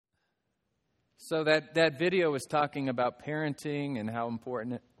So that video was talking about parenting and how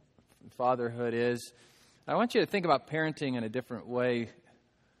important fatherhood is. I want you to think about parenting in a different way.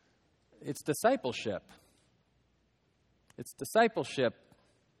 It's discipleship. It's discipleship.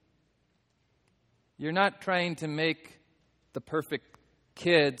 You're not trying to make the perfect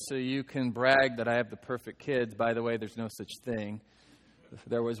kid so you can brag that I have the perfect kids. By the way, there's no such thing.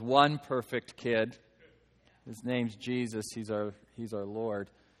 There was one perfect kid. His name's Jesus. He's our Lord.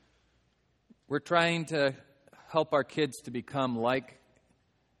 We're trying to help our kids to become like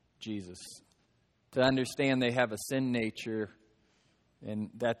Jesus, to understand they have a sin nature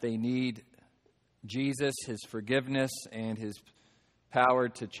and that they need Jesus, His forgiveness, and His power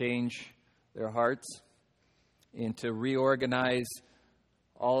to change their hearts and to reorganize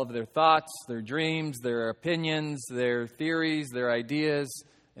all of their thoughts, their dreams, their opinions, their theories, their ideas,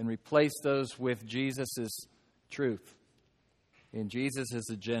 and replace those with Jesus' truth and Jesus'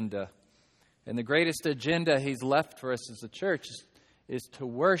 agenda. And the greatest agenda He's left for us as a church is to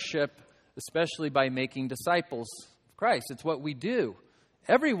worship, especially by making disciples of Christ. It's what we do.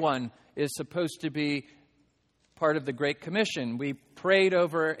 Everyone is supposed to be part of the Great Commission. We prayed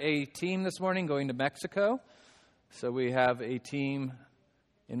over a team this morning going to Mexico. So we have a team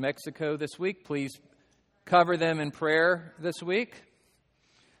in Mexico this week. Please cover them in prayer this week.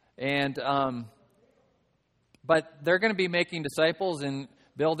 And but they're going to be making disciples and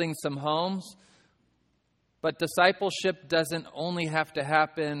building some homes. But discipleship doesn't only have to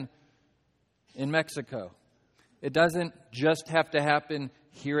happen in Mexico. It doesn't just have to happen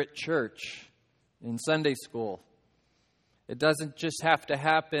here at church, in Sunday school. It doesn't just have to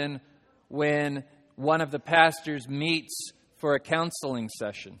happen when one of the pastors meets for a counseling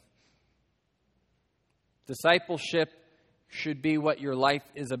session. Discipleship should be what your life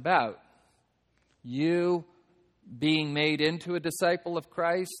is about. You being made into a disciple of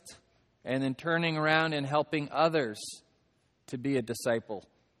Christ and then turning around and helping others to be a disciple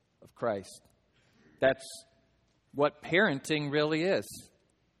of Christ. That's what parenting really is.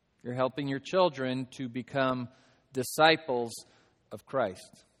 You're helping your children to become disciples of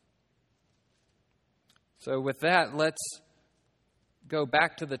Christ. So with that, let's go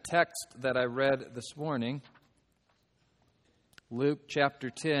back to the text that I read this morning. Luke chapter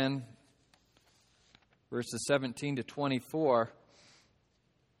 10, verses 17 to 24.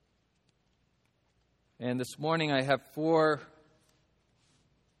 And this morning I have 4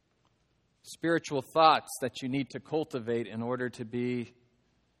 spiritual thoughts that you need to cultivate in order to be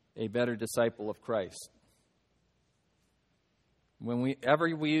a better disciple of Christ.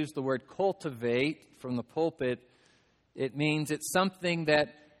 Whenever we use the word cultivate from the pulpit, it means it's something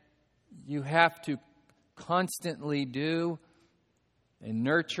that you have to constantly do and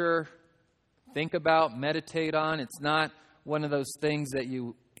nurture, think about, meditate on. It's not one of those things that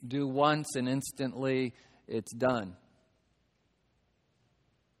you do once and instantly it's done.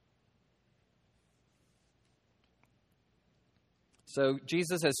 So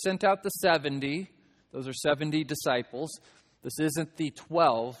Jesus has sent out the 70. Those are 70 disciples. This isn't the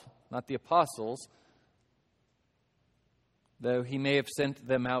 12, not the apostles, though He may have sent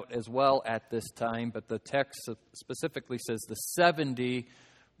them out as well at this time. But the text specifically says the 70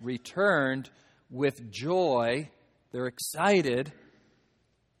 returned with joy. They're excited.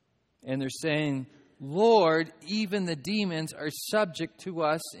 And they're saying, Lord, even the demons are subject to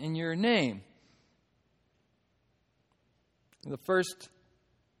us in your name. The first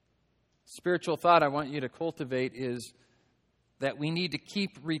spiritual thought I want you to cultivate is that we need to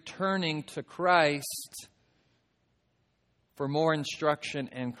keep returning to Christ for more instruction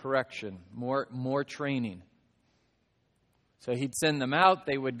and correction, more training. So He'd send them out,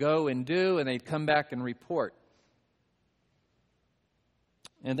 they would go and do, and they'd come back and report.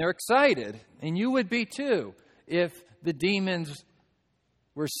 And they're excited, and you would be too, if the demons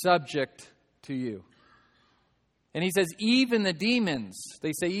were subject to you. And He says, even the demons.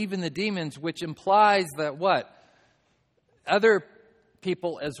 They say even the demons, which implies that what? Other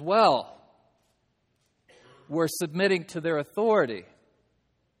people as well were submitting to their authority.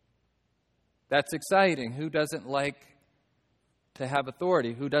 That's exciting. Who doesn't like to have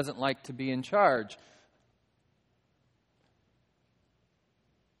authority? Who doesn't like to be in charge?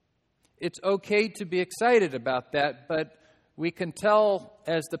 It's okay to be excited about that, but we can tell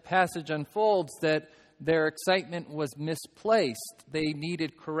as the passage unfolds that their excitement was misplaced. They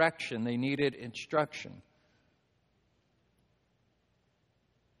needed correction. They needed instruction.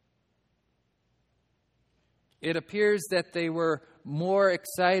 It appears that they were more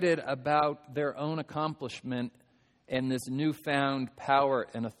excited about their own accomplishment and this newfound power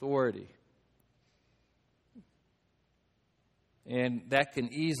and authority. And that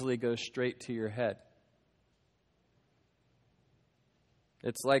can easily go straight to your head.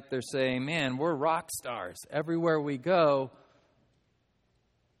 It's like they're saying, man, we're rock stars. Everywhere we go,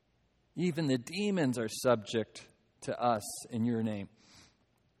 even the demons are subject to us in your name.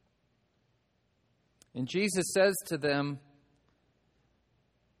 And Jesus says to them,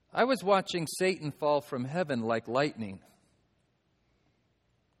 I was watching Satan fall from heaven like lightning.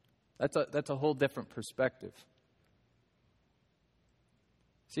 That's a whole different perspective.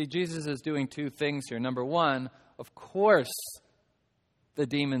 See, Jesus is doing two things here. Number one, of course, the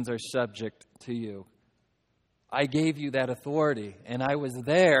demons are subject to you. I gave you that authority, and I was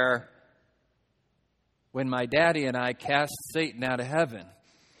there when my daddy and I cast Satan out of heaven.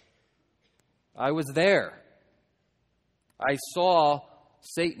 I was there. I saw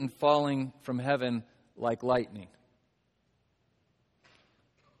Satan falling from heaven like lightning.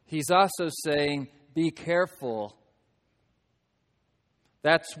 He's also saying, be careful.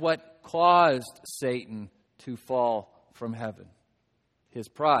 That's what caused Satan to fall from heaven. His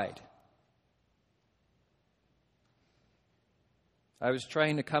pride. I was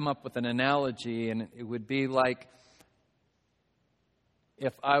trying to come up with an analogy, and it would be like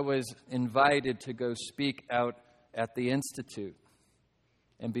if I was invited to go speak out at the Institute.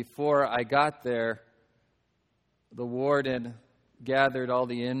 And before I got there, the warden gathered all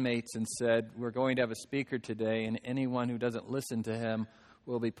the inmates and said, we're going to have a speaker today, and anyone who doesn't listen to him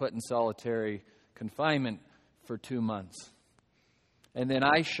will be put in solitary confinement for 2 months. And then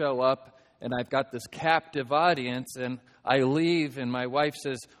I show up, and I've got this captive audience, and I leave, and my wife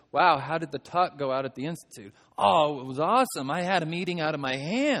says, wow, how did the talk go out at the Institute? Oh, it was awesome. I had a meeting out of my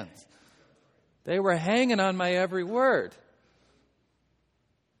hands. They were hanging on my every word.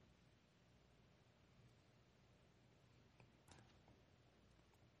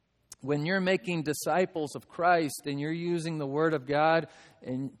 When you're making disciples of Christ and you're using the Word of God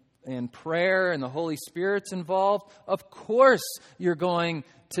and prayer and the Holy Spirit's involved, of course you're going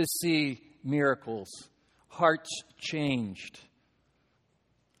to see miracles, hearts changed.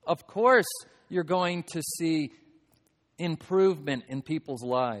 Of course you're going to see improvement in people's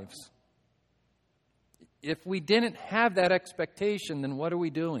lives. If we didn't have that expectation, then what are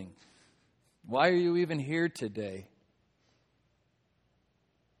we doing? Why are you even here today?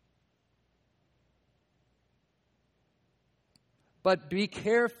 But be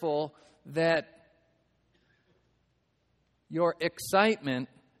careful that your excitement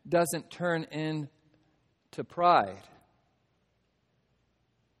doesn't turn into pride.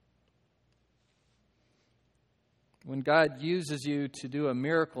 When God uses you to do a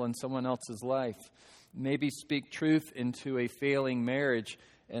miracle in someone else's life, maybe speak truth into a failing marriage,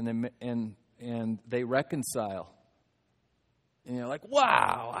 and they reconcile. And you're like,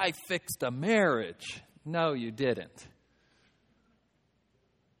 wow, I fixed a marriage. No, you didn't.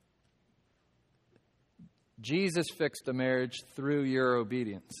 Jesus fixed the marriage through your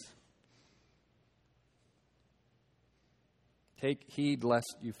obedience. Take heed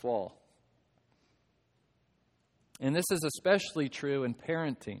lest you fall. And this is especially true in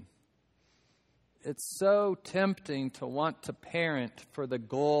parenting. It's so tempting to want to parent for the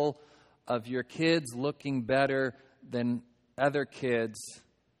goal of your kids looking better than other kids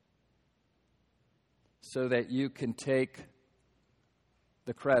so that you can take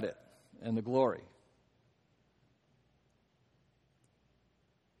the credit and the glory.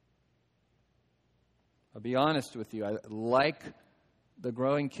 I'll be honest with you, I like the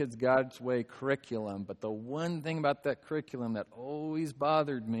Growing Kids God's Way curriculum, but the one thing about that curriculum that always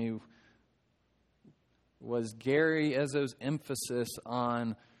bothered me was Gary Ezzo's emphasis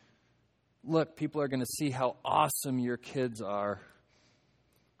on, look, people are going to see how awesome your kids are,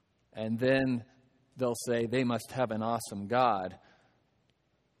 and then they'll say they must have an awesome God.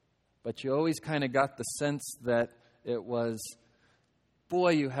 But you always kind of got the sense that it was,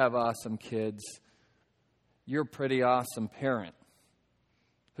 boy, you have awesome kids. You're a pretty awesome parent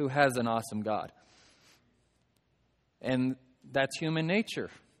who has an awesome God. And that's human nature,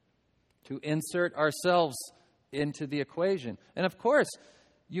 to insert ourselves into the equation. And of course,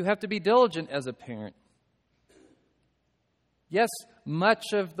 you have to be diligent as a parent. Yes,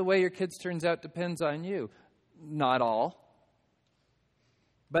 much of the way your kids turns out depends on you. Not all.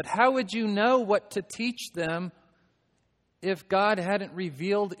 But how would you know what to teach them if God hadn't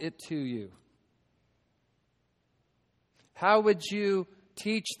revealed it to you? How would you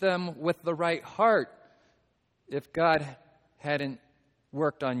teach them with the right heart if God hadn't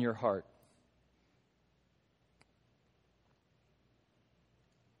worked on your heart?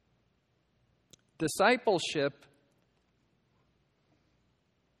 Discipleship,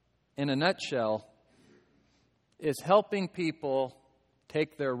 in a nutshell, is helping people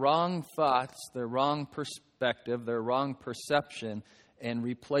take their wrong thoughts, their wrong perspective, their wrong perception, and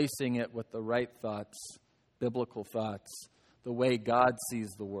replacing it with the right thoughts, biblical thoughts, the way God sees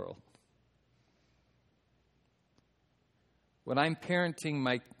the world. When I'm parenting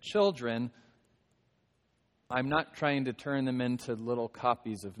my children, I'm not trying to turn them into little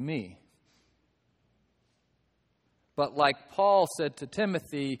copies of me. But like Paul said to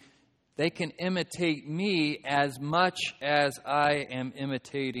Timothy, they can imitate me as much as I am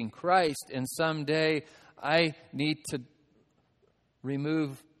imitating Christ. And someday I need to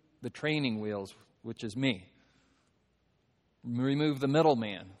remove the training wheels, which is me. Remove the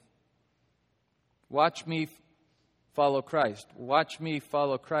middleman. Watch me follow Christ. Watch me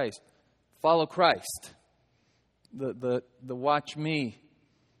follow Christ. Follow Christ. The watch me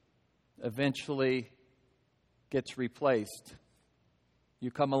eventually gets replaced. You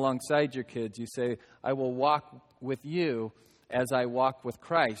come alongside your kids. You say, I will walk with you as I walk with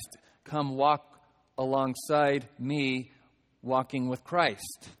Christ. Come walk alongside me walking with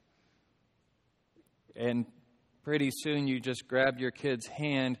Christ. And pretty soon you just grab your kid's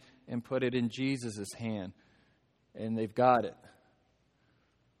hand and put it in Jesus' hand. And they've got it.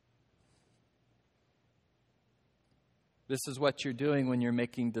 This is what you're doing when you're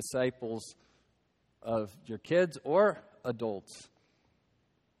making disciples of your kids or adults.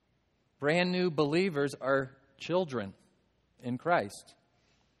 Brand new believers are children in Christ.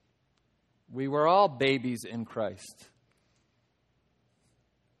 We were all babies in Christ.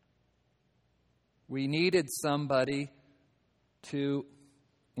 We needed somebody to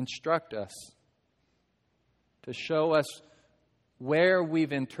instruct us, to show us where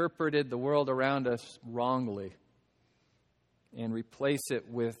we've interpreted the world around us wrongly and replace it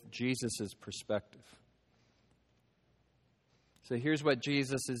with Jesus' perspective. So here's what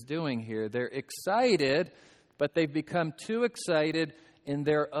Jesus is doing here. They're excited, but they've become too excited in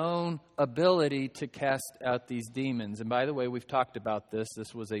their own ability to cast out these demons. And by the way, we've talked about this.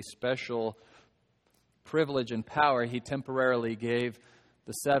 This was a special privilege and power he temporarily gave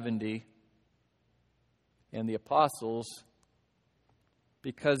the 70 and the apostles,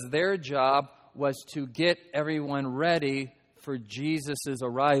 because their job was to get everyone ready for Jesus'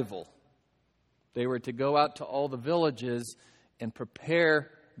 arrival. They were to go out to all the villages and prepare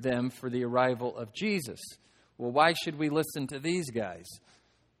them for the arrival of Jesus. Well, why should we listen to these guys?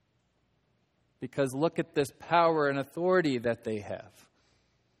 Because look at this power and authority that they have.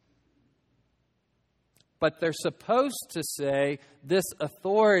 But they're supposed to say, this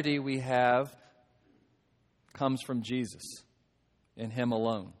authority we have comes from Jesus and Him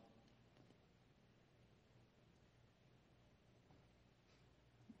alone.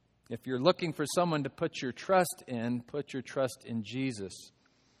 If you're looking for someone to put your trust in Jesus.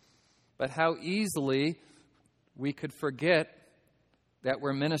 But how easily we could forget that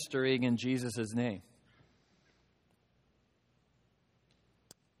we're ministering in Jesus' name.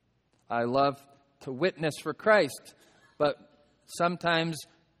 I love to witness for Christ, but sometimes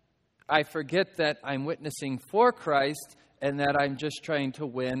I forget that I'm witnessing for Christ and that I'm just trying to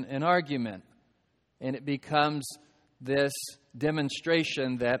win an argument. And it becomes this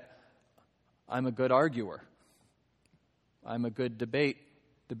demonstration that I'm a good arguer. I'm a good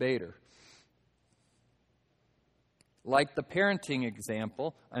debater. Like the parenting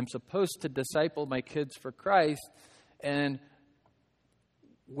example, I'm supposed to disciple my kids for Christ, and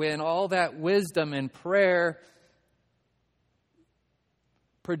when all that wisdom and prayer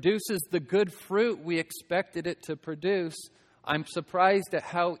produces the good fruit we expected it to produce, I'm surprised at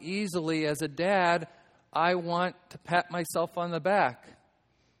how easily, as a dad, I want to pat myself on the back.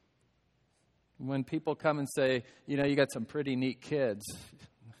 When people come and say, you got some pretty neat kids.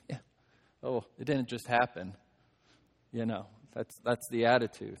 Yeah. Oh, it didn't just happen. That's the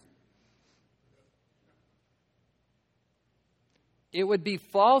attitude. It would be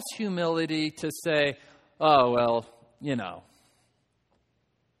false humility to say, oh, well,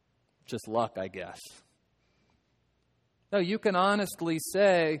 just luck, I guess. No, you can honestly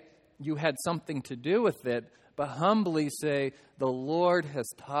say you had something to do with it, but humbly say, the Lord has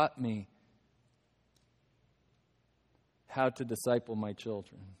taught me how to disciple my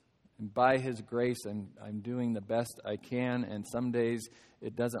children. And by His grace, I'm doing the best I can, and some days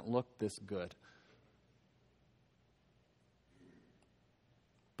it doesn't look this good.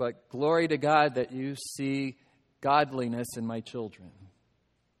 But glory to God that you see godliness in my children.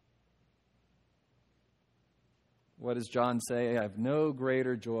 What does John say? I have no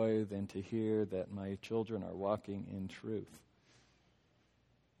greater joy than to hear that my children are walking in truth.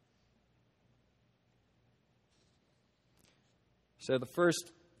 So the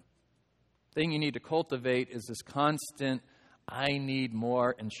first thing you need to cultivate is this constant, I need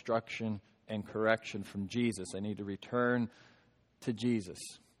more instruction and correction from Jesus. I need to return to Jesus.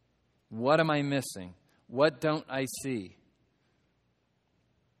 What am I missing? What don't I see?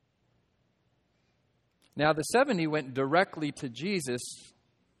 Now, the 70 went directly to Jesus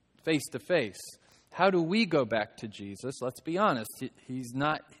face to face. How do we go back to Jesus? Let's be honest. He's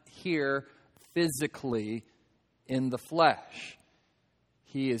not here physically in the flesh.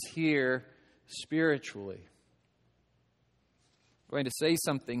 He is here spiritually. I'm going to say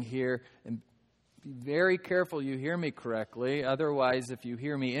something here, and be very careful you hear me correctly. Otherwise, if you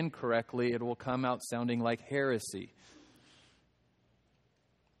hear me incorrectly, it will come out sounding like heresy.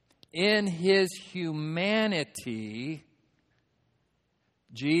 In his humanity,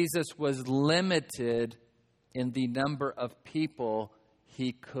 Jesus was limited in the number of people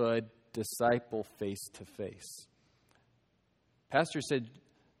he could disciple face to face. Pastor said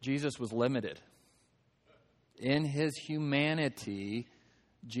Jesus was limited. In his humanity,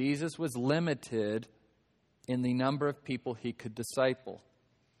 Jesus was limited in the number of people he could disciple.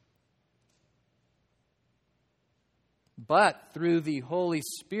 But through the Holy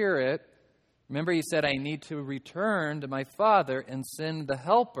Spirit, remember he said, I need to return to my Father and send the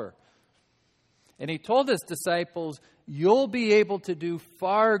Helper. And he told his disciples, you'll be able to do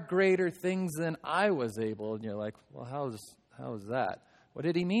far greater things than I was able. And you're like, well, how is that? What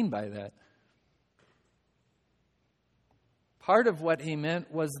did he mean by that? Part of what he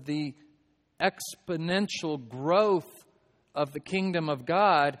meant was the exponential growth of the kingdom of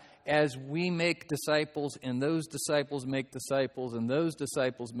God as we make disciples, and those disciples make disciples, and those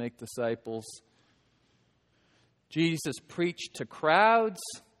disciples make disciples. Jesus preached to crowds,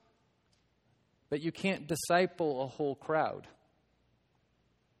 but you can't disciple a whole crowd.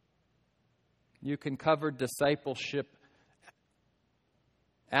 You can cover discipleship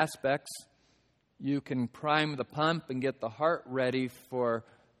aspects. You can prime the pump and get the heart ready for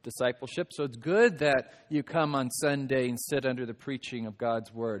discipleship. So it's good that you come on Sunday and sit under the preaching of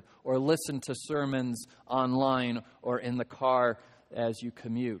God's Word, or listen to sermons online or in the car as you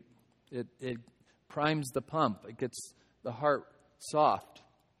commute. It primes the pump. It gets the heart soft.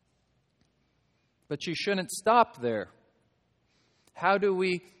 But you shouldn't stop there. How do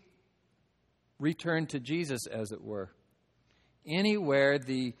we return to Jesus, as it were? Anywhere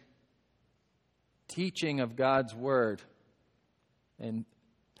the teaching of God's Word and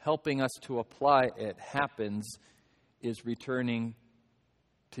helping us to apply it happens is returning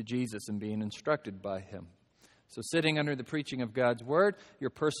to Jesus and being instructed by Him. So sitting under the preaching of God's Word, your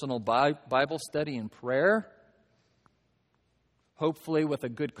personal Bible study and prayer, hopefully with a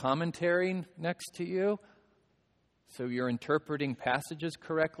good commentary next to you, so you're interpreting passages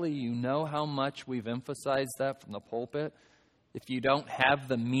correctly. You know how much we've emphasized that from the pulpit. If you don't have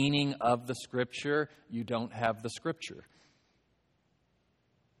the meaning of the Scripture, you don't have the Scripture.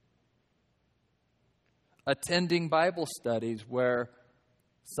 Attending Bible studies where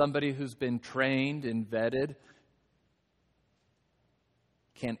somebody who's been trained and vetted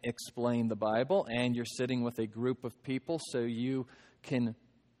can explain the Bible, and you're sitting with a group of people so you can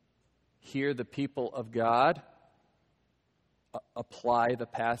hear the people of God apply the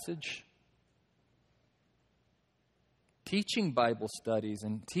passage. Teaching Bible studies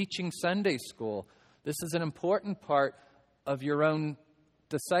and teaching Sunday school. This is an important part of your own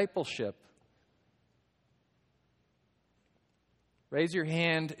discipleship. Raise your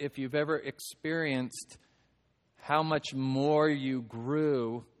hand if you've ever experienced how much more you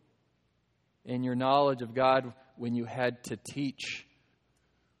grew in your knowledge of God when you had to teach.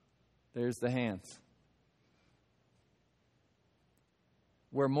 There's the hands.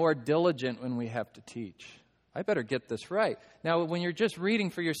 We're more diligent when we have to teach. I better get this right. Now, when you're just reading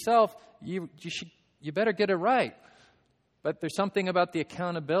for yourself, you better get it right. But there's something about the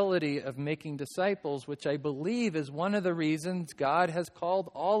accountability of making disciples, which I believe is one of the reasons God has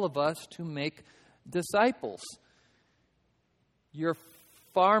called all of us to make disciples. You're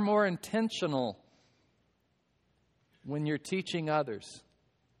far more intentional when you're teaching others.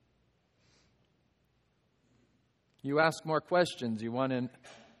 You ask more questions. And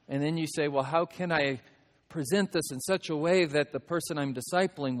then you say, well, how can I present this in such a way that the person I'm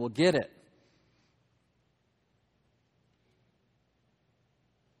discipling will get it?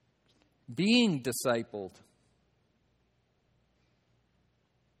 Being discipled.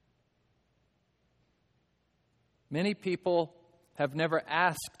 Many people have never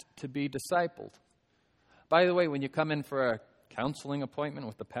asked to be discipled. By the way, when you come in for a counseling appointment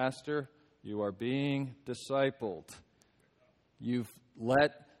with the pastor, you are being discipled. You've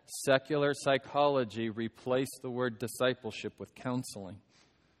let secular psychology replace the word discipleship with counseling.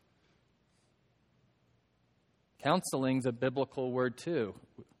 Counseling's a biblical word too.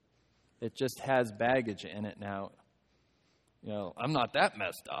 It just has baggage in it now. I'm not that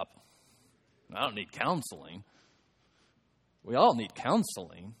messed up. I don't need counseling. We all need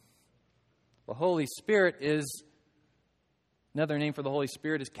counseling. The Holy Spirit is, another name for the Holy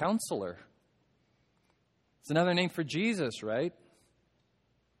Spirit is Counselor. It's another name for Jesus, right?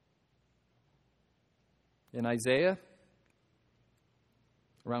 In Isaiah,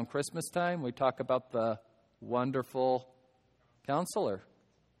 around Christmas time, we talk about the wonderful Counselor.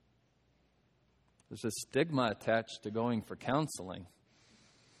 There's a stigma attached to going for counseling.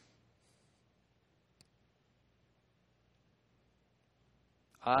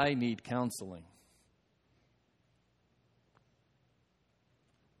 I need counseling.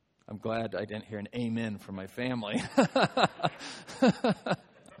 I'm glad I didn't hear an amen from my family.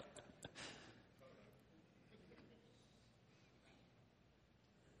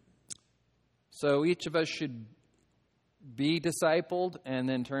 So each of us should be discipled and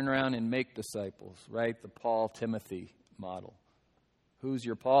then turn around and make disciples, right? The Paul-Timothy model. Who's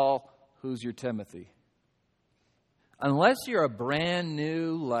your Paul? Who's your Timothy? Unless you're a brand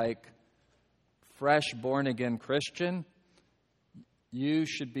new, fresh born-again Christian, you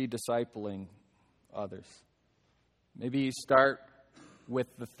should be discipling others. Maybe you start with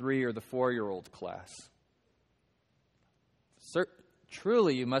the 3 or the 4-year-old class.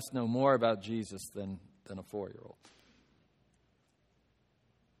 Truly, you must know more about Jesus than a 4-year-old.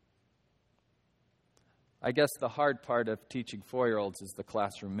 I guess the hard part of teaching 4-year-olds is the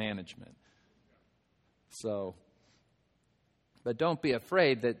classroom management. But don't be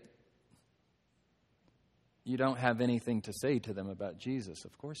afraid that you don't have anything to say to them about Jesus.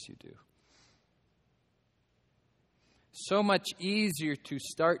 Of course you do. So much easier to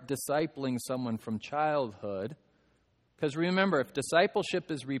start discipling someone from childhood. Because remember, if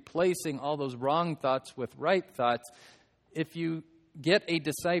discipleship is replacing all those wrong thoughts with right thoughts, if you get a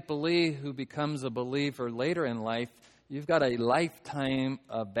disciplee who becomes a believer later in life, you've got a lifetime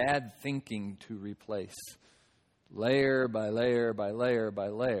of bad thinking to replace. Layer by layer by layer by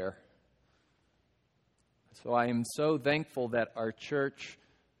layer. So I am so thankful that our church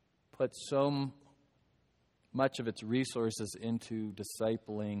puts so much of its resources into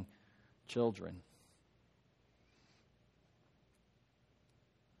discipling children.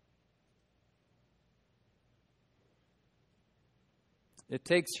 It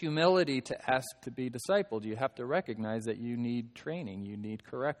takes humility to ask to be discipled. You have to recognize that you need training, you need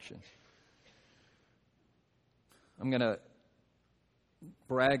correction. I'm going to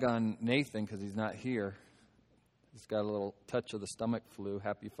brag on Nathan because he's not here. He's got a little touch of the stomach flu.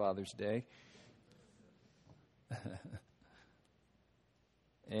 Happy Father's Day.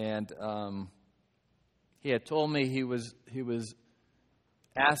 And he had told me he was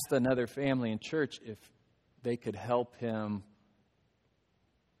asked another family in church if they could help him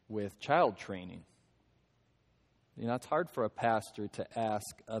with child training. It's hard for a pastor to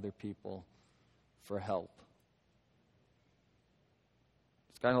ask other people for help.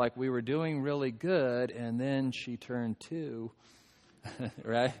 It's kind of like we were doing really good, and then she turned 2,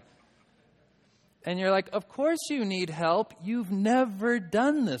 right? And you're like, of course you need help. You've never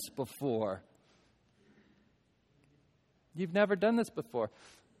done this before. You've never done this before.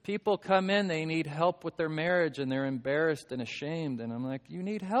 People come in, they need help with their marriage, and they're embarrassed and ashamed. And I'm like, you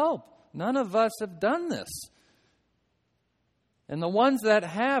need help. None of us have done this. And the ones that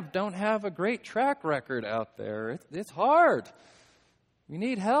have don't have a great track record out there. It's hard. We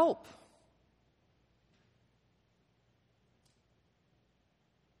need help.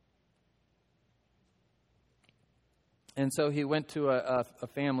 And so he went to a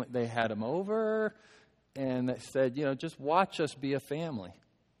family. They had him over, and they said, just watch us be a family.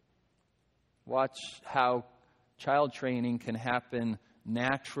 Watch how child training can happen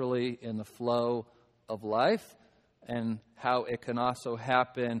naturally in the flow of life, and how it can also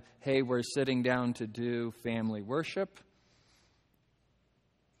happen, hey, we're sitting down to do family worship.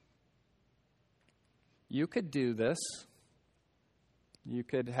 You could do this. You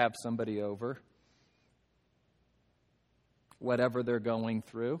could have somebody over, whatever they're going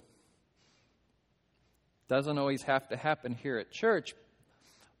through. Doesn't always have to happen here at church,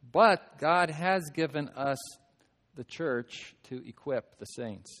 but God has given us the church to equip the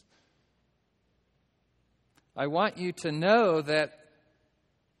saints. I want you to know that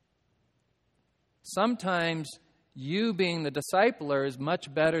sometimes you being the discipler is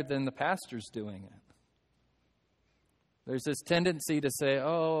much better than the pastor's doing it. There's this tendency to say,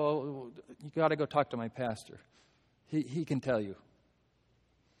 oh, you got to go talk to my pastor. He can tell you.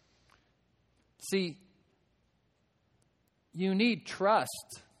 See, you need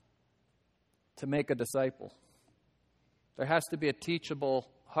trust to make a disciple. There has to be a teachable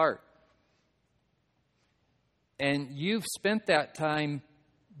heart. And you've spent that time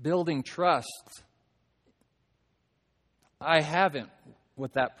building trust. I haven't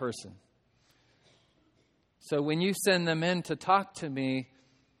with that person. So when you send them in to talk to me,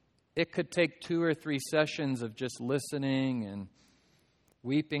 it could take 2 or 3 sessions of just listening and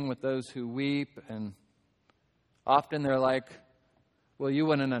weeping with those who weep. And often they're like, well, you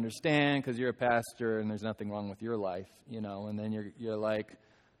wouldn't understand because you're a pastor and there's nothing wrong with your life, And then you're like,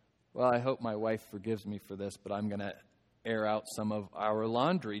 well, I hope my wife forgives me for this, but I'm going to air out some of our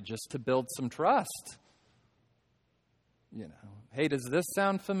laundry just to build some trust. Hey, does this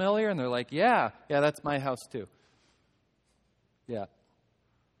sound familiar? And they're like, yeah, that's my house too. Yeah.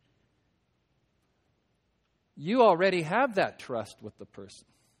 You already have that trust with the person.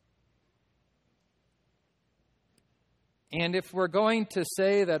 And if we're going to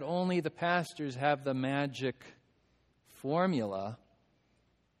say that only the pastors have the magic formula,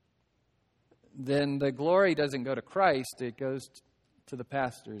 then the glory doesn't go to Christ, it goes to the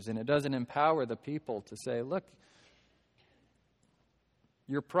pastors. And it doesn't empower the people to say, look,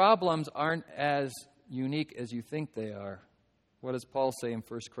 your problems aren't as unique as you think they are. What does Paul say in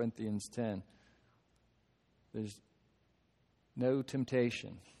 1 Corinthians 10? There's no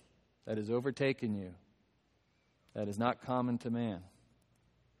temptation that has overtaken you that is not common to man.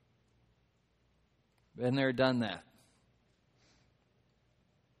 Been there, done that.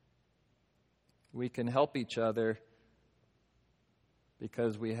 We can help each other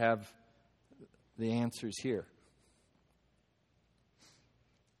because we have the answers here.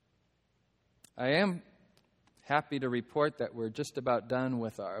 I am happy to report that we're just about done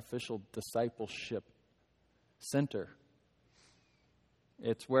with our official discipleship center.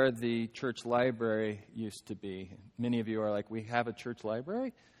 It's where the church library used to be. Many of you are like, we have a church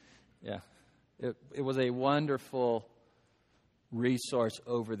library? Yeah. It was a wonderful resource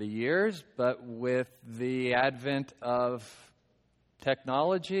over the years, but with the advent of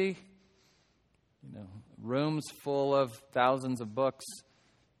technology, rooms full of thousands of books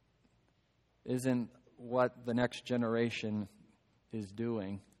isn't what the next generation is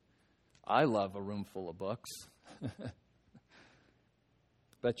doing. I love a room full of books.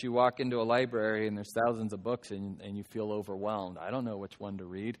 But you walk into a library and there's thousands of books and you feel overwhelmed. I don't know which one to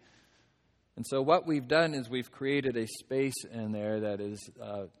read. And so what we've done is we've created a space in there that is,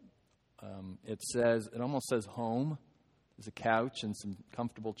 it almost says home. There's a couch and some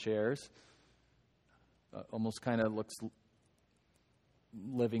comfortable chairs. Almost kind of looks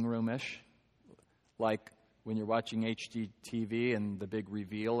living room-ish, like when you're watching HGTV and the big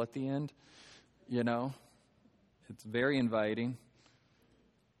reveal at the end. It's very inviting.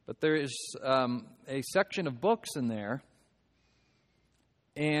 But there is a section of books in there,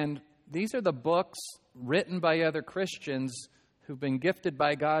 and these are the books written by other Christians who've been gifted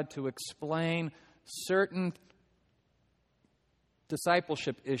by God to explain certain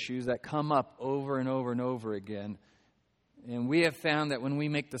discipleship issues that come up over and over and over again. And we have found that when we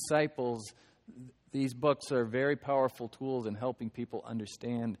make disciples, these books are very powerful tools in helping people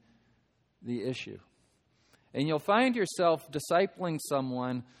understand the issue. And you'll find yourself discipling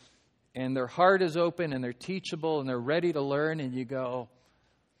someone, and their heart is open, and they're teachable, and they're ready to learn, and you go,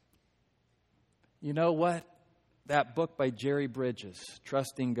 you know what? That book by Jerry Bridges,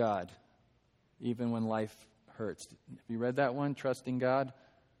 Trusting God, Even When Life Hurts. Have you read that one, Trusting God?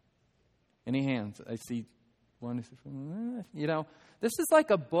 Any hands? I see one. This is like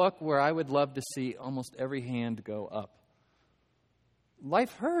a book where I would love to see almost every hand go up.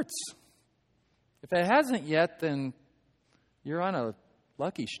 Life hurts. If it hasn't yet, then you're on a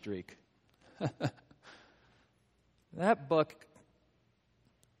lucky streak. That book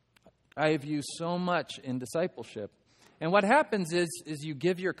I have used so much in discipleship. And what happens is you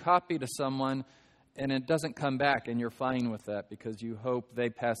give your copy to someone and it doesn't come back, and you're fine with that because you hope they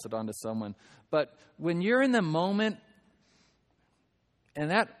pass it on to someone. But when you're in the moment and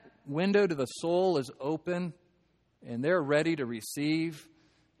that window to the soul is open and they're ready to receive,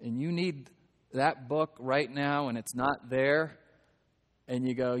 and you need that book right now and it's not there, and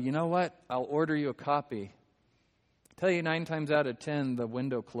you go, you know what? I'll order you a copy. I tell you, 9 times out of 10, the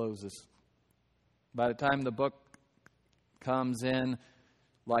window closes. By the time the book comes in,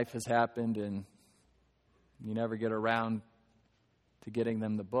 life has happened and you never get around to getting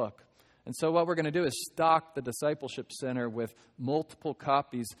them the book. And so what we're going to do is stock the Discipleship Center with multiple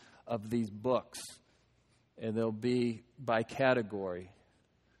copies of these books. And they'll be by category.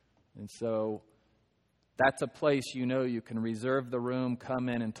 And so that's a place you can reserve the room, come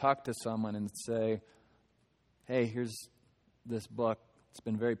in and talk to someone and say, hey, here's this book. It's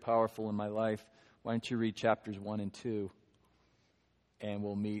been very powerful in my life. Why don't you read chapters 1 and 2 and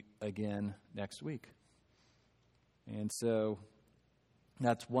we'll meet again next week. And so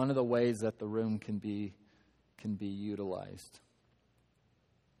that's one of the ways that the room can be utilized.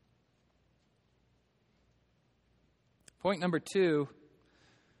 Point number 2,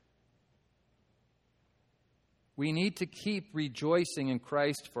 we need to keep rejoicing in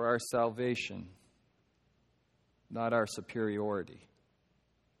Christ for our salvation, not our superiority.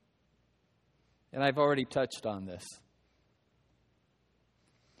 And I've already touched on this.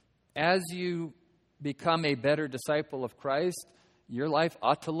 As you become a better disciple of Christ, your life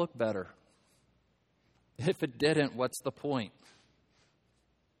ought to look better. If it didn't, what's the point?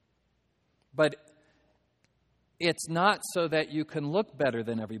 But it's not so that you can look better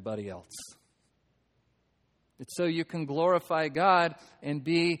than everybody else. It's so you can glorify God and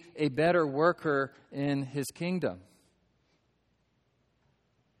be a better worker in His kingdom.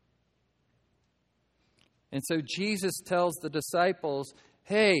 And so Jesus tells the disciples,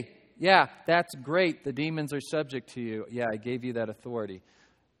 hey, yeah, that's great. The demons are subject to you. Yeah, I gave you that authority.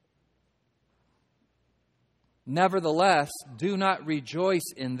 Nevertheless, do not rejoice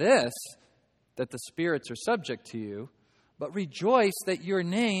in this, that the spirits are subject to you, but rejoice that your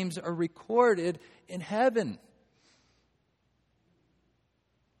names are recorded in heaven.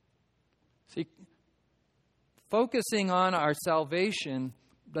 See, focusing on our salvation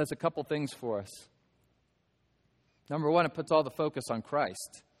does a couple things for us. Number one, it puts all the focus on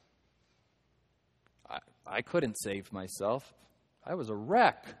Christ. I couldn't save myself. I was a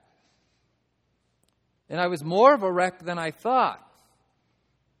wreck. And I was more of a wreck than I thought.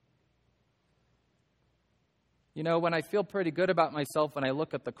 You know, when I feel pretty good about myself, when I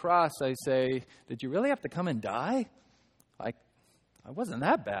look at the cross, I say, did you really have to come and die? I wasn't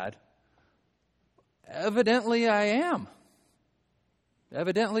that bad. Evidently I am.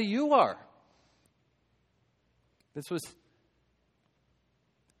 Evidently you are. This was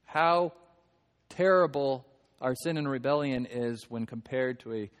how terrible our sin and rebellion is when compared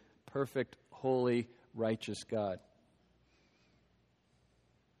to a perfect, holy, righteous God.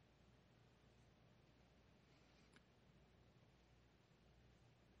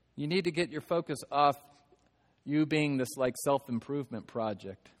 You need to get your focus off you being this like self-improvement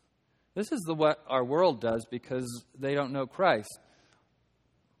project. This is what our world does because they don't know Christ.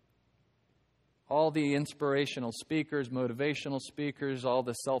 All the inspirational speakers, motivational speakers, all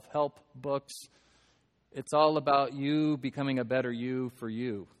the self-help books, it's all about you becoming a better you for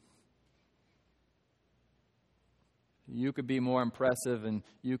you. You could be more impressive and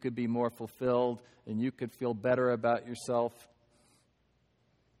you could be more fulfilled and you could feel better about yourself.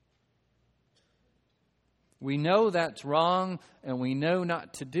 We know that's wrong and we know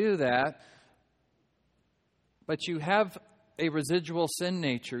not to do that, but you have a residual sin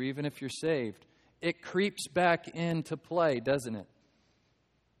nature even if you're saved. It creeps back into play, doesn't it?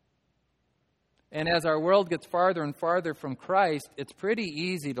 And as our world gets farther and farther from Christ, it's pretty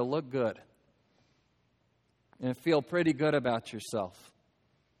easy to look good and feel pretty good about yourself.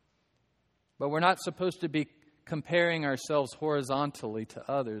 But we're not supposed to be comparing ourselves horizontally to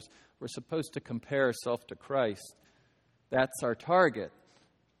others. We're supposed to compare ourselves to Christ. That's our target.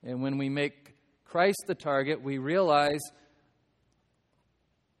 And when we make Christ the target, we realize,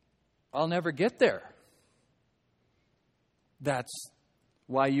 I'll never get there. That's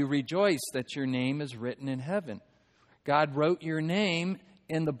why you rejoice that your name is written in heaven. God wrote your name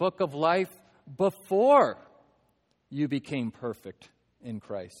in the book of life before you became perfect in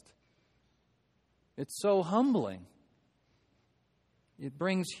Christ. It's so humbling. It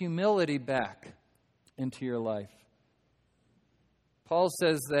brings humility back into your life. Paul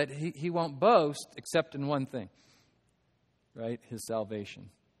says that he won't boast except in one thing, right? His salvation.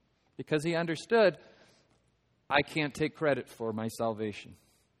 Because he understood, I can't take credit for my salvation.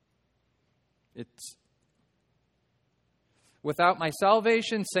 Without my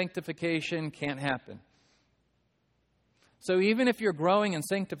salvation, sanctification can't happen. So even if you're growing in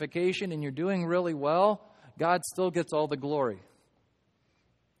sanctification and you're doing really well, God still gets all the glory.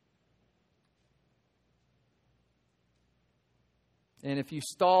 And if you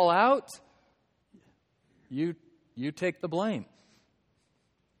stall out, you take the blame.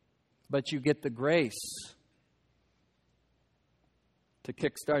 But you get the grace to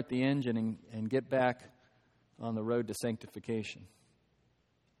kickstart the engine and get back on the road to sanctification.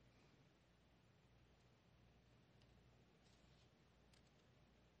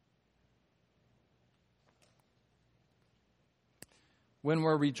 When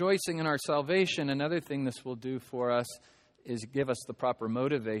we're rejoicing in our salvation, another thing this will do for us is give us the proper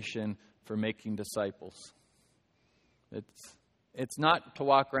motivation for making disciples. It's not to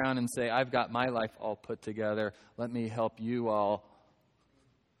walk around and say, I've got my life all put together. Let me help you all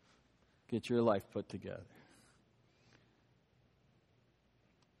get your life put together.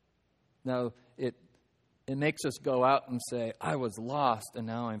 No, it makes us go out and say, I was lost and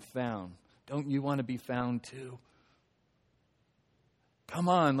now I'm found. Don't you want to be found too? Come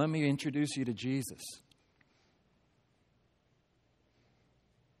on, let me introduce you to Jesus.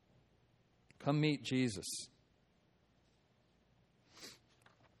 Come meet Jesus.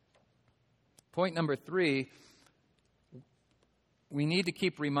 Point number 3, we need to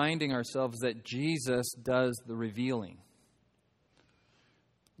keep reminding ourselves that Jesus does the revealing.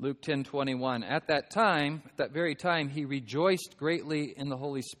 Luke 10:21. At that very time, he rejoiced greatly in the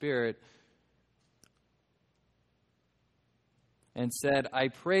Holy Spirit and said, I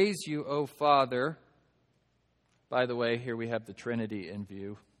praise you, O Father. By the way, here we have the Trinity in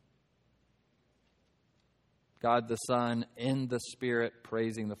view. God the Son in the Spirit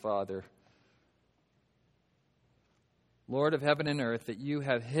praising the Father. Lord of heaven and earth, that you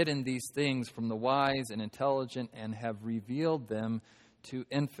have hidden these things from the wise and intelligent and have revealed them to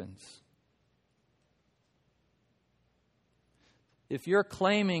infants. If you're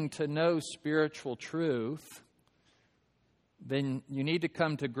claiming to know spiritual truth, then you need to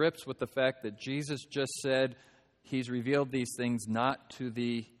come to grips with the fact that Jesus just said he's revealed these things not to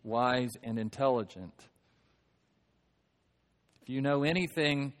the wise and intelligent. If you know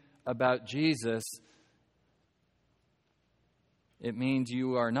anything about Jesus, it means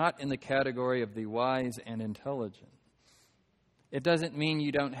you are not in the category of the wise and intelligent. It doesn't mean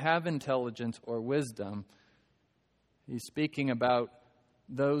you don't have intelligence or wisdom. He's speaking about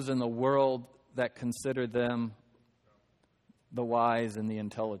those in the world that consider them the wise and the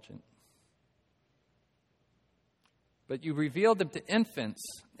intelligent. But you revealed them to infants.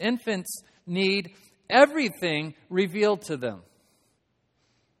 Infants need everything revealed to them.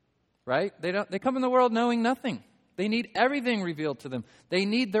 Right? They come in the world knowing nothing. They need everything revealed to them. They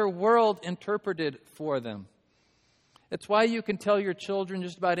need their world interpreted for them. It's why you can tell your children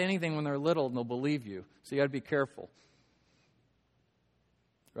just about anything when they're little and they'll believe you. So you got to be careful.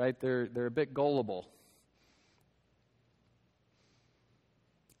 Right? They're a bit gullible.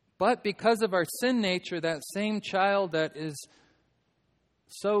 But because of our sin nature, that same child that is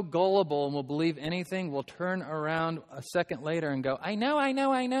so gullible and will believe anything will turn around a second later and go, I know.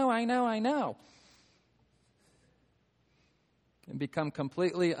 And become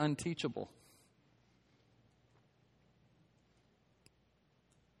completely unteachable.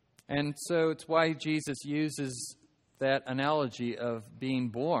 And so it's why Jesus uses that analogy of being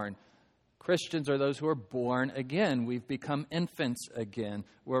born. Christians are those who are born again. We've become infants again.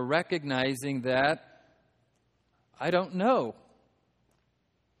 We're recognizing that I don't know.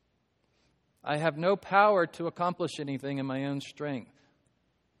 I have no power to accomplish anything in my own strength.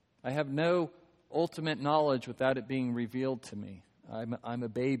 I have no ultimate knowledge without it being revealed to me. I'm a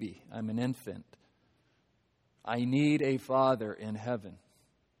baby. I'm an infant. I need a Father in heaven.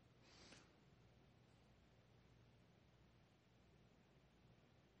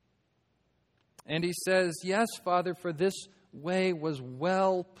 And he says, yes, Father, for this way was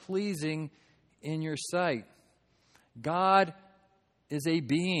well-pleasing in your sight. God is a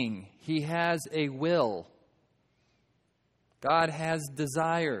being. He has a will. God has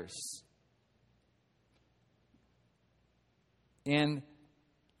desires. And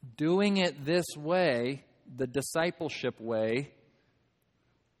doing it this way, the discipleship way,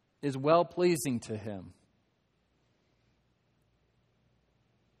 is well-pleasing to him.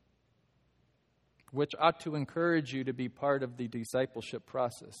 Which ought to encourage you to be part of the discipleship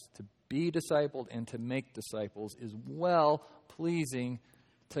process. To be discipled and to make disciples is well-pleasing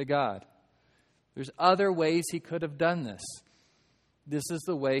to God. There's other ways he could have done this. This is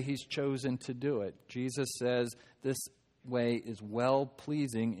the way he's chosen to do it. Jesus says this way is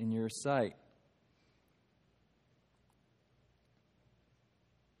well-pleasing in your sight.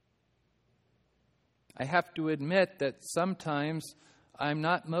 I have to admit that sometimes I'm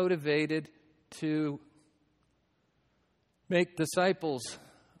not motivated to make disciples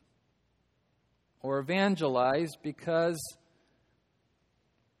or evangelize because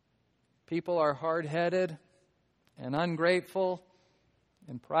people are hard-headed and ungrateful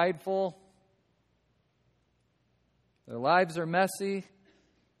and prideful. Their lives are messy,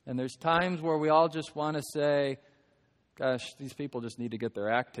 and there's times where we all just want to say, gosh, these people just need to get their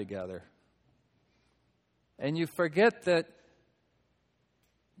act together. And you forget that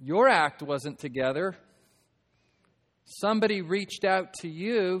your act wasn't together. Somebody reached out to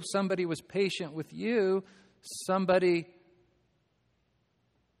you. Somebody was patient with you. Somebody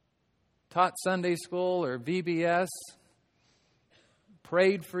taught Sunday school or VBS,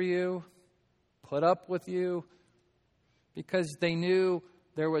 prayed for you, put up with you, because they knew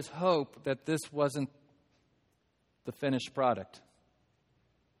there was hope that this wasn't the finished product.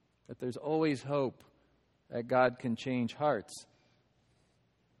 That there's always hope that God can change hearts.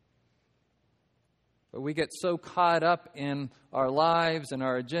 But we get so caught up in our lives and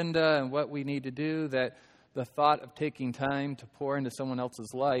our agenda and what we need to do that the thought of taking time to pour into someone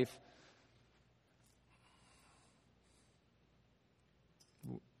else's life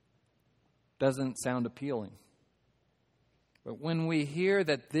doesn't sound appealing. But when we hear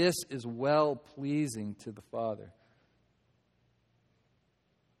that this is well-pleasing to the Father,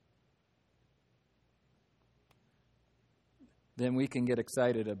 then we can get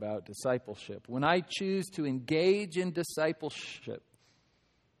excited about discipleship. When I choose to engage in discipleship,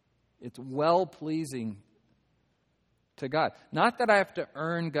 it's well-pleasing to God. Not that I have to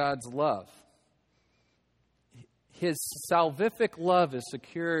earn God's love. His salvific love is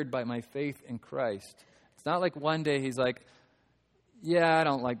secured by my faith in Christ. It's not like one day He's like, yeah, I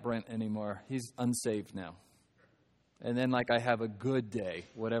don't like Brent anymore. He's unsaved now. And then like I have a good day,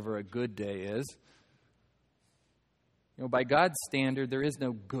 whatever a good day is. You know, by God's standard, there is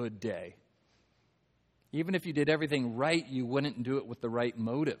no good day. Even if you did everything right, you wouldn't do it with the right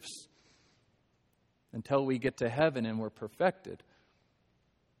motives until we get to heaven and we're perfected.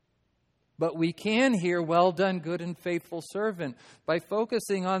 But we can hear, well done, good and faithful servant, by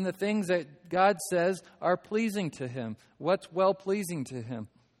focusing on the things that God says are pleasing to Him. What's well-pleasing to Him?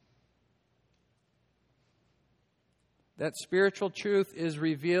 That spiritual truth is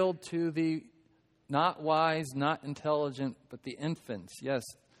revealed to the not wise, not intelligent, but the infants. Yes,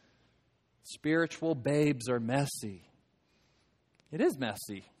 spiritual babes are messy. It is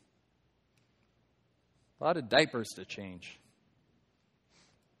messy. A lot of diapers to change.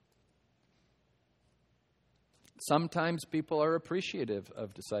 Sometimes people are appreciative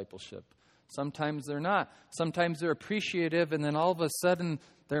of discipleship. Sometimes they're not. Sometimes they're appreciative and then all of a sudden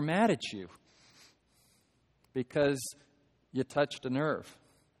they're mad at you because you touched a nerve.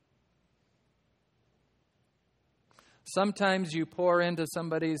 Sometimes you pour into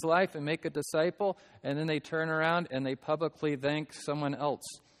somebody's life and make a disciple and then they turn around and they publicly thank someone else,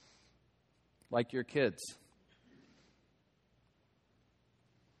 like your kids.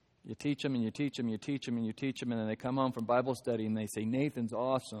 You teach them and you teach them, you teach them and you teach them, and then they come home from Bible study and they say, Nathan's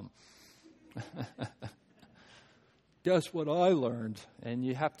awesome. Guess what I learned? And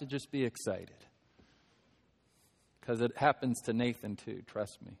you have to just be excited. Because it happens to Nathan too,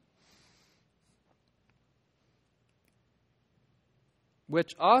 trust me.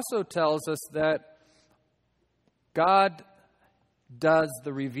 Which also tells us that God does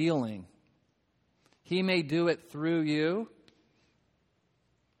the revealing. He may do it through you.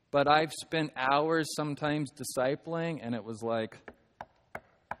 But I've spent hours sometimes discipling, and it was like,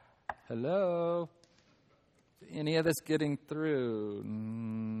 hello? Any of this getting through?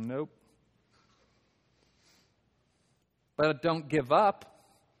 Nope. But don't give up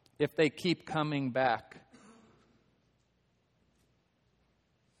if they keep coming back.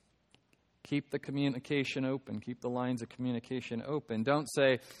 Keep the communication open. Keep the lines of communication open. Don't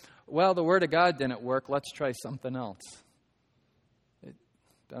say, well, the Word of God didn't work. Let's try something else.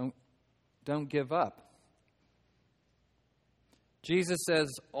 Don't give up. Jesus says,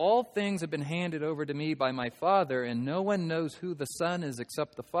 all things have been handed over to me by my Father, and no one knows who the Son is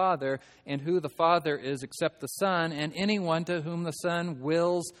except the Father, and who the Father is except the Son, and anyone to whom the Son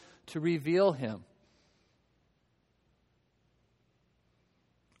wills to reveal Him.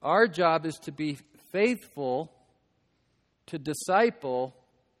 Our job is to be faithful, to disciple,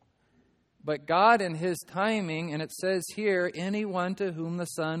 but God in His timing, and it says here, anyone to whom the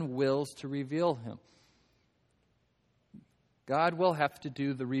Son wills to reveal Him. God will have to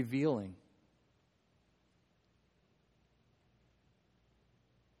do the revealing.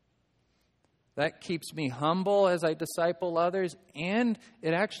 That keeps me humble as I disciple others, and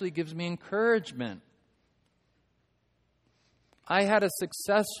it actually gives me encouragement. I had a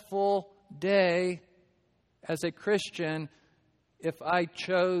successful day as a Christian if I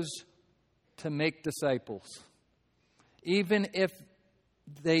chose to make disciples. Even if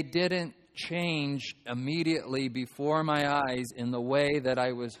they didn't change immediately before my eyes in the way that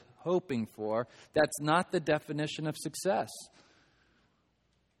I was hoping for, that's not the definition of success.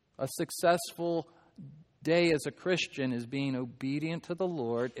 A successful day as a Christian is being obedient to the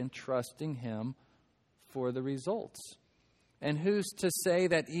Lord and trusting Him for the results. And who's to say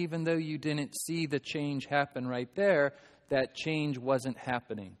that even though you didn't see the change happen right there, that change wasn't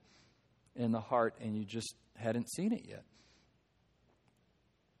happening in the heart and you just hadn't seen it yet?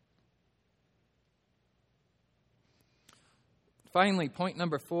 Finally, point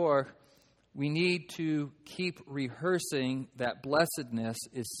number 4, We need to keep rehearsing that blessedness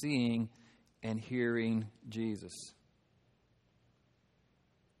is seeing and hearing Jesus.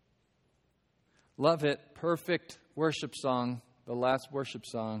 Love it. Perfect worship song, the last worship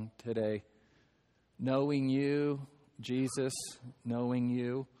song today. Knowing you, Jesus, knowing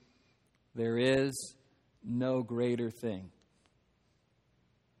you, there is no greater thing.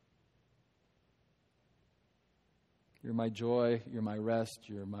 You're my joy, you're my rest,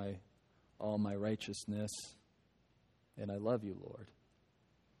 you're all my righteousness, and I love you, Lord.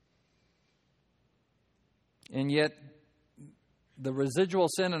 And yet, the residual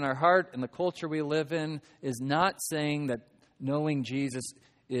sin in our heart and the culture we live in is not saying that knowing Jesus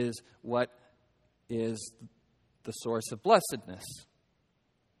is what is the source of blessedness.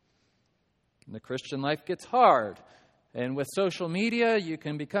 And the Christian life gets hard. And with social media, you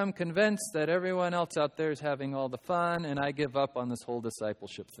can become convinced that everyone else out there is having all the fun, and I give up on this whole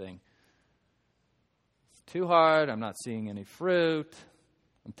discipleship thing. It's too hard. I'm not seeing any fruit.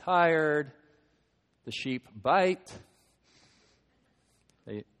 I'm tired. The sheep bite.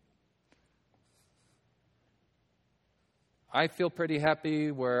 I feel pretty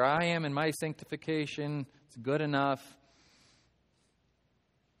happy where I am in my sanctification. It's good enough.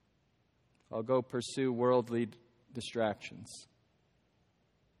 I'll go pursue worldly distractions.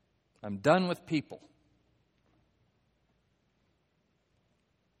 I'm done with people.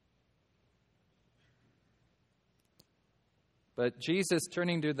 But Jesus,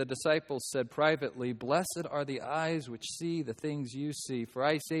 turning to the disciples, said privately, "Blessed are the eyes which see the things you see. For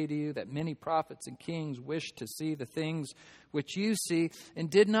I say to you that many prophets and kings wished to see the things which you see and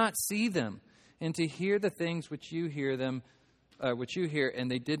did not see them, and to hear the things which you hear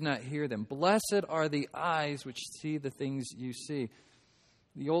and they did not hear them. Blessed are the eyes which see the things you see."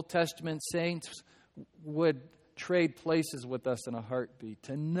 The Old Testament saints would trade places with us in a heartbeat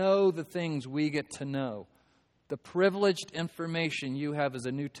to know the things we get to know. The privileged information you have as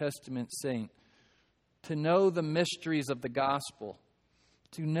a New Testament saint, to know the mysteries of the gospel,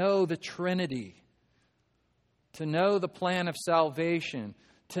 to know the Trinity, to know the plan of salvation,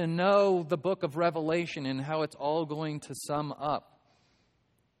 to know the book of Revelation and how it's all going to sum up.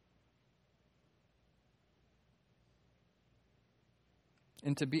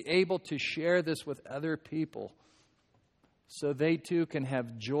 And to be able to share this with other people so they too can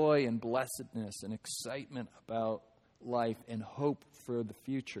have joy and blessedness and excitement about life and hope for the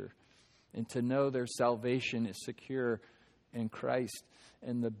future. And to know their salvation is secure in Christ.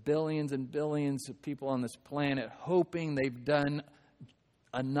 And the billions and billions of people on this planet hoping they've done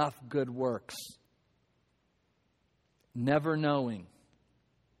enough good works. Never knowing.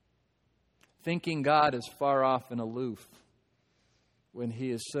 Thinking God is far off and aloof when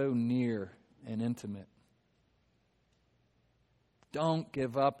He is so near and intimate. Don't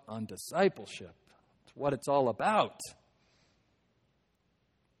give up on discipleship. It's what it's all about.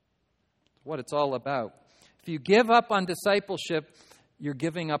 It's what it's all about. If you give up on discipleship, you're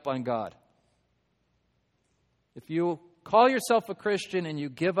giving up on God. If you call yourself a Christian and you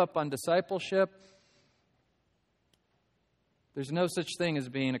give up on discipleship, there's no such thing as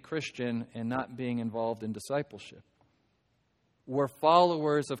being a Christian and not being involved in discipleship. We're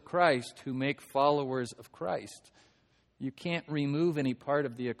followers of Christ who make followers of Christ. You can't remove any part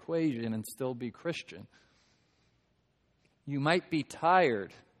of the equation and still be Christian. You might be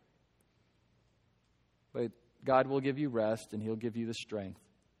tired, but God will give you rest and He'll give you the strength.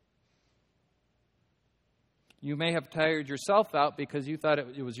 You may have tired yourself out because you thought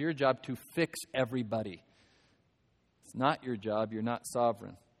it was your job to fix everybody. It's not your job. You're not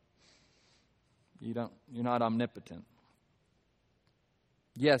sovereign. You're not omnipotent.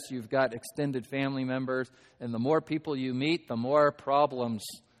 Yes, you've got extended family members, and the more people you meet, the more problems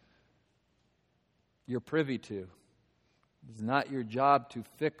you're privy to. It's not your job to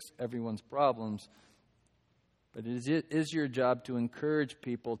fix everyone's problems, but it is your job to encourage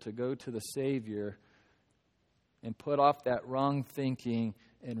people to go to the Savior and put off that wrong thinking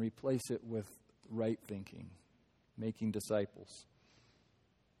and replace it with right thinking, making disciples.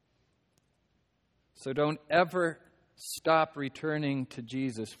 So don't ever stop returning to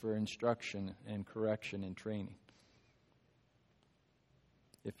Jesus for instruction and correction and training.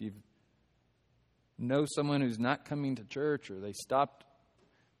 If you know someone who's not coming to church, or they stopped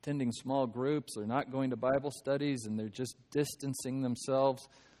attending small groups, or not going to Bible studies, and they're just distancing themselves,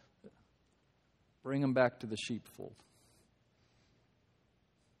 bring them back to the sheepfold.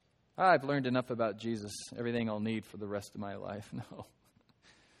 I've learned enough about Jesus, everything I'll need for the rest of my life.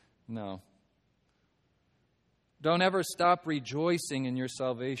 No. Don't ever stop rejoicing in your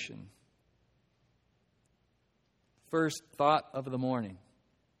salvation. First thought of the morning.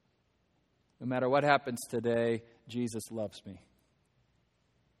 No matter what happens today, Jesus loves me.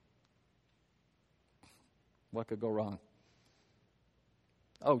 What could go wrong?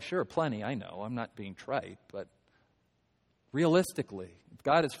 Oh, sure, plenty, I know. I'm not being trite, but realistically, if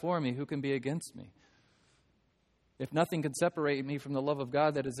God is for me, who can be against me? If nothing can separate me from the love of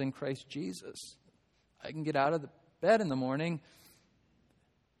God that is in Christ Jesus, I can get out of the bed in the morning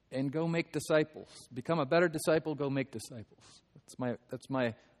and go make disciples. Become a better disciple, go make disciples. That's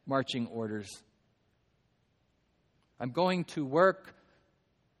my marching orders. I'm going to work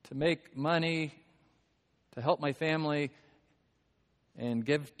to make money, to help my family, and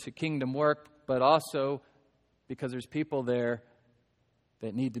give to kingdom work, but also because there's people there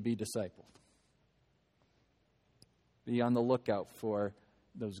that need to be discipled. Be on the lookout for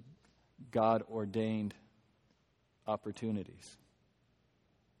those God-ordained opportunities.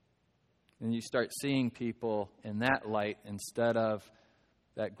 And you start seeing people in that light instead of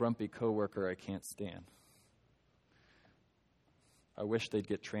that grumpy coworker I can't stand. I wish they'd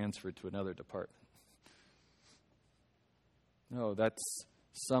get transferred to another department. No, that's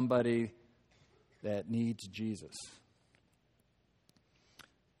somebody that needs Jesus.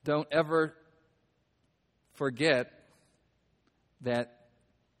 Don't ever forget that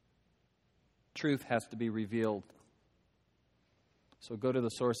truth has to be revealed. So go to the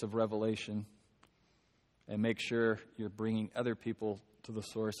source of revelation and make sure you're bringing other people to the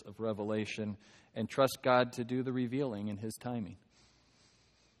source of revelation and trust God to do the revealing in His timing.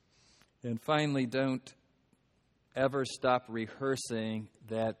 And finally, don't ever stop rehearsing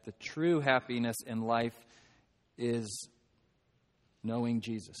that the true happiness in life is knowing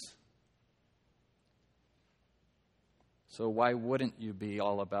Jesus. So why wouldn't you be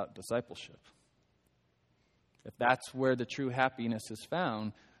all about discipleship? If that's where the true happiness is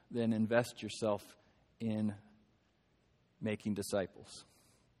found, then invest yourself in making disciples.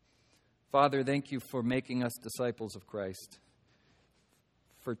 Father, thank you for making us disciples of Christ,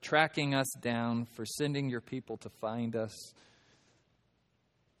 for tracking us down, for sending your people to find us,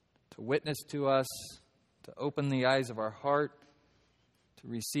 to witness to us, to open the eyes of our heart, to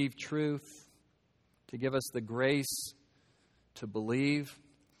receive truth, to give us the grace to believe,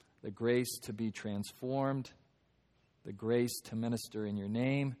 the grace to be transformed, the grace to minister in your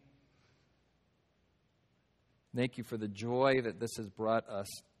name. Thank you for the joy that this has brought us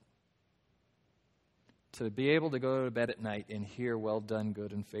to be able to go to bed at night and hear, well done,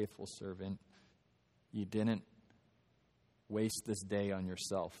 good and faithful servant. You didn't waste this day on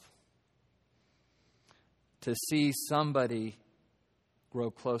yourself. To see somebody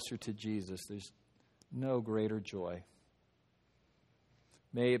grow closer to Jesus, there's no greater joy.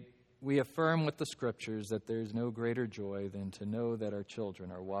 May we affirm with the Scriptures that there's no greater joy than to know that our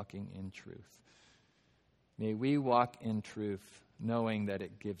children are walking in truth. May we walk in truth, knowing that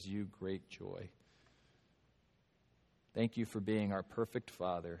it gives you great joy. Thank you for being our perfect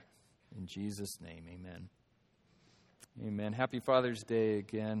Father. In Jesus' name, amen. Amen. Happy Father's Day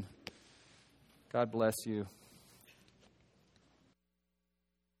again. God bless you.